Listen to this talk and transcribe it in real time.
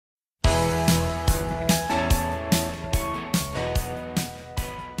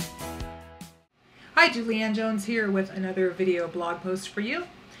Hi, Julianne Jones here with another video blog post for you.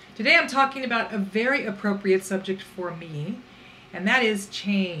 Today I'm talking about a very appropriate subject for me, and that is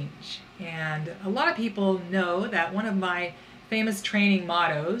change. And a lot of people know that one of my famous training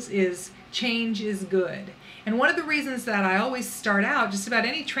mottos is change is good. And one of the reasons that I always start out just about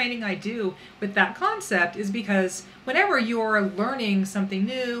any training I do with that concept is because whenever you're learning something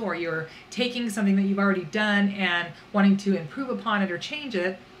new or you're taking something that you've already done and wanting to improve upon it or change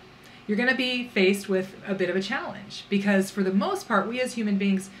it, you're going to be faced with a bit of a challenge, because for the most part we as human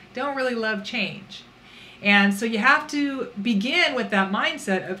beings don't really love change. And so you have to begin with that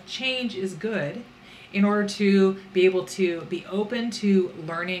mindset of change is good in order to be able to be open to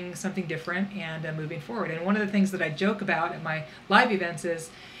learning something different and moving forward. And one of the things that I joke about at my live events is,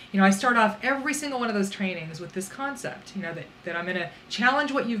 I start off every single one of those trainings with this concept, that I'm going to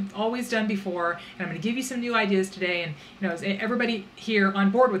challenge what you've always done before, and I'm going to give you some new ideas today. And, is everybody here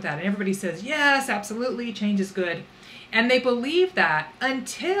on board with that? And everybody says, yes, absolutely, change is good. And they believe that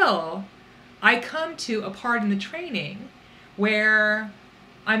until I come to a part in the training where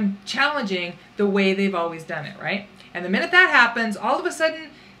I'm challenging the way they've always done it, right? And the minute that happens, all of a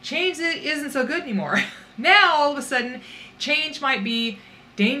sudden, change isn't so good anymore. Now, all of a sudden, change might be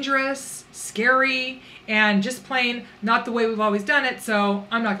dangerous, scary, and just plain not the way we've always done it, so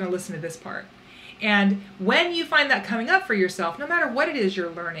I'm not going to listen to this part. And when you find that coming up for yourself, no matter what it is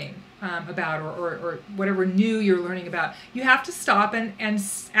you're learning about or whatever new you're learning about, you have to stop and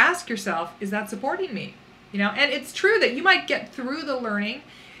ask yourself, is that supporting me? And it's true that you might get through the learning,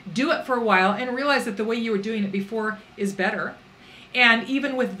 do it for a while, and realize that the way you were doing it before is better. And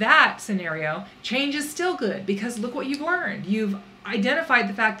even with that scenario, change is still good, because look what you've learned. You've identified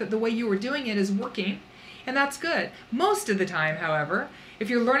the fact that the way you were doing it is working, and that's good. Most of the time, however, if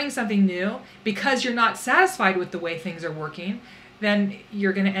you're learning something new, because you're not satisfied with the way things are working, then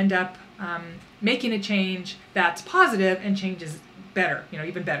you're going to end up making a change that's positive, and change is better,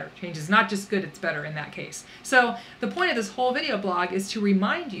 even better. Change is not just good, it's better in that case. So the point of this whole video blog is to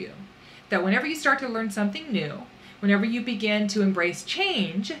remind you that whenever you start to learn something new, whenever you begin to embrace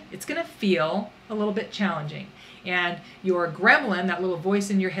change, it's going to feel a little bit challenging. And your gremlin, that little voice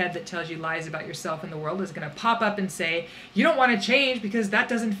in your head that tells you lies about yourself and the world, is going to pop up and say, you don't want to change because that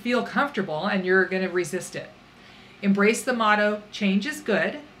doesn't feel comfortable, and you're going to resist it. Embrace the motto, change is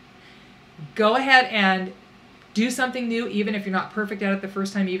good. Go ahead and do something new, even if you're not perfect at it the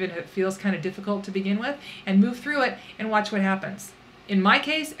first time, even if it feels kind of difficult to begin with, and move through it and watch what happens. In my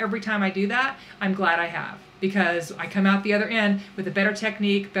case, every time I do that, I'm glad I have, because I come out the other end with a better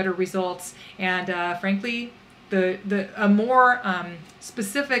technique, better results, and frankly, a more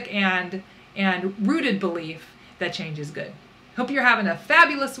specific and rooted belief that change is good. Hope you're having a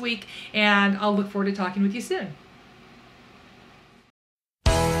fabulous week, and I'll look forward to talking with you soon.